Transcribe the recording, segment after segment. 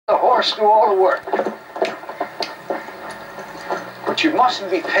The horse do all the work. But you mustn't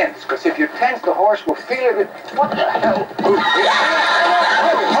be tense, because if you're tense, the horse will feel it. What the hell?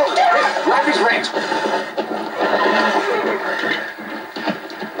 Hold it. Grab his reins.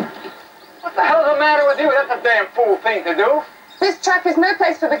 What the hell's the matter with you? That's a damn fool thing to do. This track is no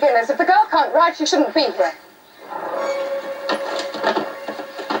place for beginners. If the girl can't ride, she shouldn't be here.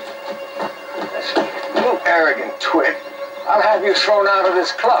 You arrogant twit. I'll have you thrown out of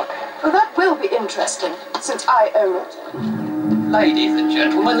this club. Well, that will be interesting, since I own it. Ladies and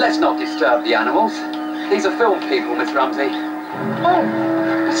gentlemen, let's not disturb the animals. These are film people, Miss Rumsey. Oh,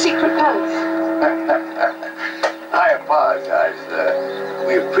 the secret pants. I apologize.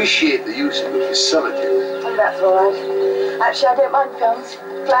 We appreciate the use of the facility. Oh, that's all right. Actually, I don't mind films.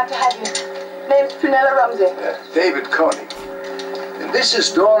 Glad to have you. Name's Prunella Rumsey. David Coney. And this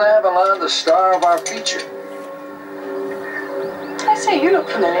is Dawn Avalon, the star of our feature. I say, you look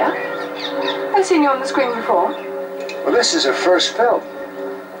familiar. I've seen you on the screen before. Well, this is her first film.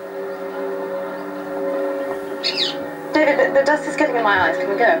 David, the dust is getting in my eyes. Can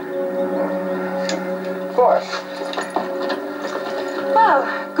we go? Of course. Well,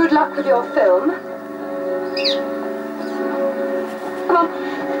 good luck with your film. Come on.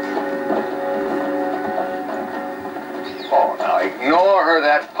 Oh, now ignore her,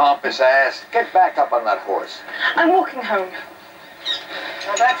 that pompous ass. Get back up on that horse. I'm walking home.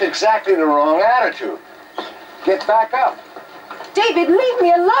 Now, that's exactly the wrong attitude. Get back up. David, leave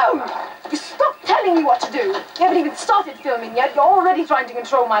me alone! You stop telling me what to do. You haven't even started filming yet. You're already trying to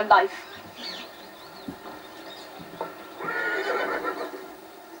control my life.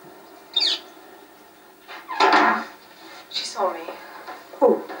 She saw me.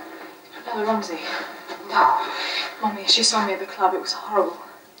 Who? Prunella Rumsey. No. Mommy, she saw me at the club. It was horrible.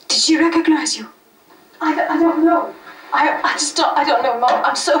 Did she recognize you? I don't know. I don't know, Mom.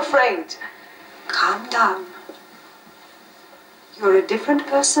 I'm so afraid. Calm down. You're a different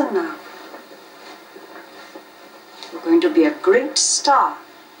person now. You're going to be a great star.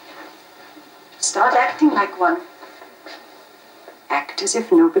 Start acting like one. Act as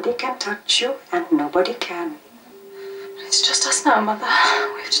if nobody can touch you and nobody can. It's just us now, Mother.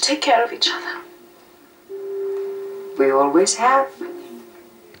 We have to take care of each other. We always have.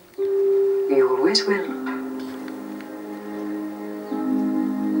 We always will.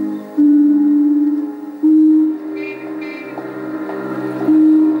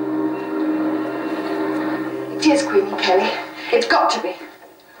 It is Queenie Kelly. It's got to be.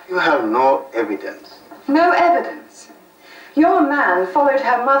 You have no evidence. No evidence. Your man followed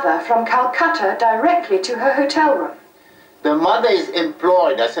her mother from Calcutta directly to her hotel room. The mother is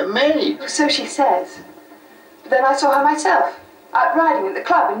employed as a maid. So she says. But then I saw her myself, out riding at the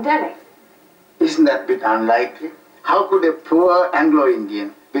club in Delhi. Isn't that a bit unlikely? How could a poor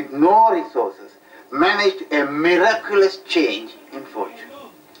Anglo-Indian with no resources manage a miraculous change in fortune?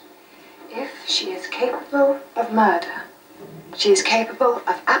 If she is capable of murder, she is capable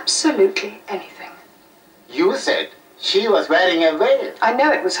of absolutely anything. You said she was wearing a veil. I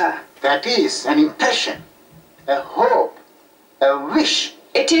know it was her. That is an impression, a hope, a wish.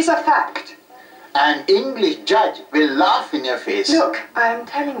 It is a fact. An English judge will laugh in your face. Look, I am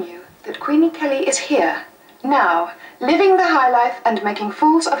telling you that Queenie Kelly is here, now, living the high life and making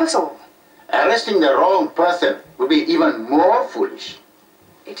fools of us all. Arresting the wrong person would be even more foolish.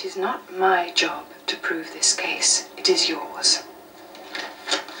 It is not my job to prove this case. It is yours.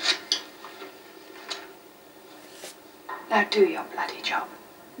 Now do your bloody job.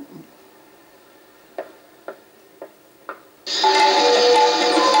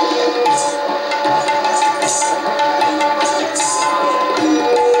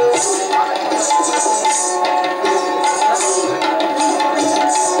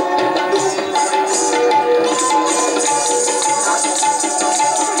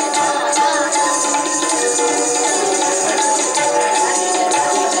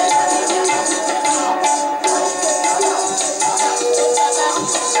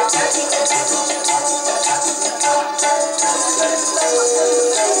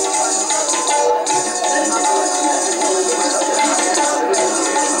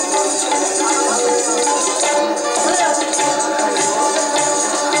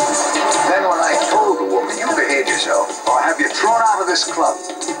 This club.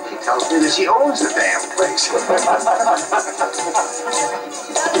 She tells me that she owns the damn place.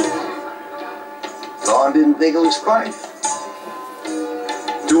 Dawn didn't think it was funny.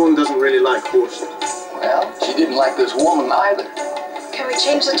 Dawn doesn't really like horses. Well, she didn't like this woman either. Can we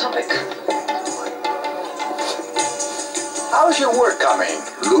change the topic? How's your work coming,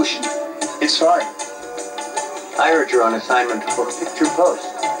 Lucian? It's fine. I heard you're on assignment for a picture post.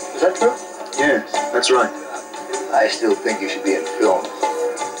 Is that true? Yes, that's right. I still think you should be in film.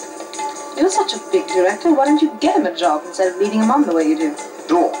 You're such a big director. Why don't you get him a job instead of leading him on the way you do?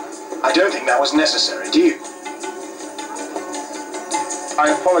 Dawn, I don't think that was necessary, do you?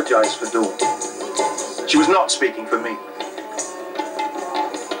 I apologize for Dawn. She was not speaking for me.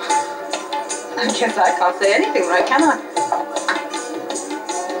 I guess I can't say anything right, can I?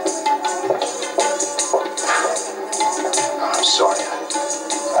 I'm sorry.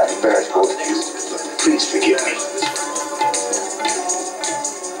 I've embarrassed both of you. Please forgive me.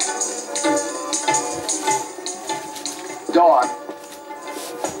 Dawn.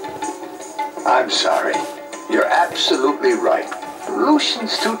 I'm sorry. You're absolutely right.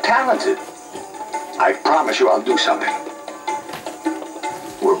 Lucian's too talented. I promise you I'll do something.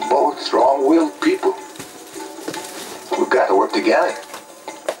 We're both strong-willed people. We've got to work together.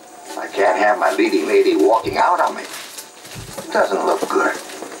 I can't have my leading lady walking out on me. It doesn't look good.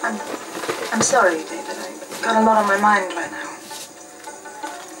 I'm sorry, David. I've got a lot on my mind right now.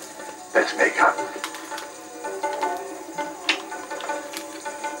 Let's make up.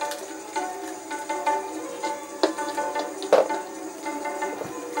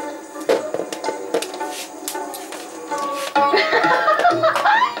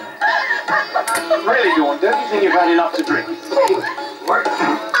 Really, Dawn, don't you think you've had enough to drink? Work.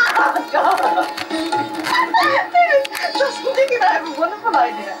 Just thinking I have a wonderful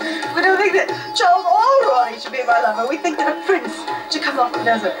idea. We don't think that Charles or Ronnie should be my lover. We think that a prince should come off the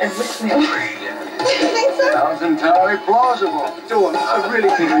desert and whisk me away. Do you think so? Sounds entirely plausible. Dawn, I really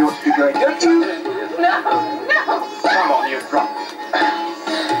think you ought to be going, don't you? No. Come on, you're drunk.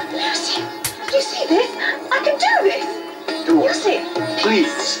 Do you see this? I can do this. Dawn, You see it?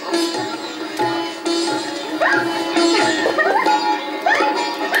 please.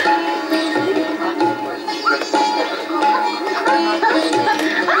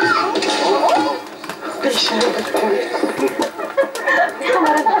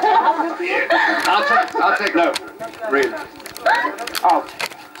 I'll take no. Really. I'll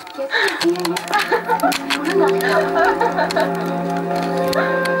take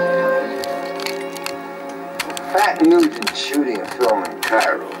Pat Nugent's shooting a film in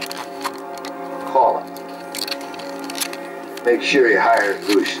Cairo. Call him. Make sure he hires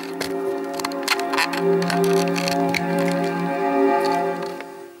Lucian.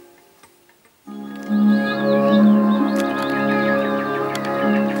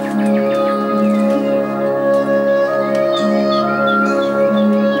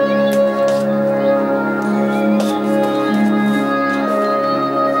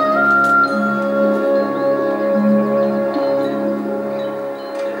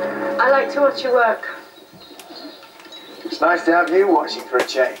 I like to watch you work. It's nice to have you watching for a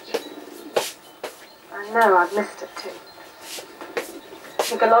change. I know, I've missed it too. I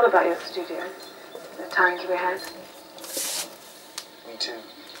think a lot about your studio. The times we had. Me too.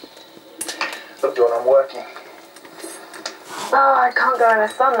 Look, Dawn, I'm working. Oh, I can't go in the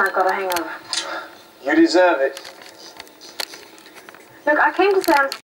sun. I've got a hangover. You deserve it. Look, I came to say I'm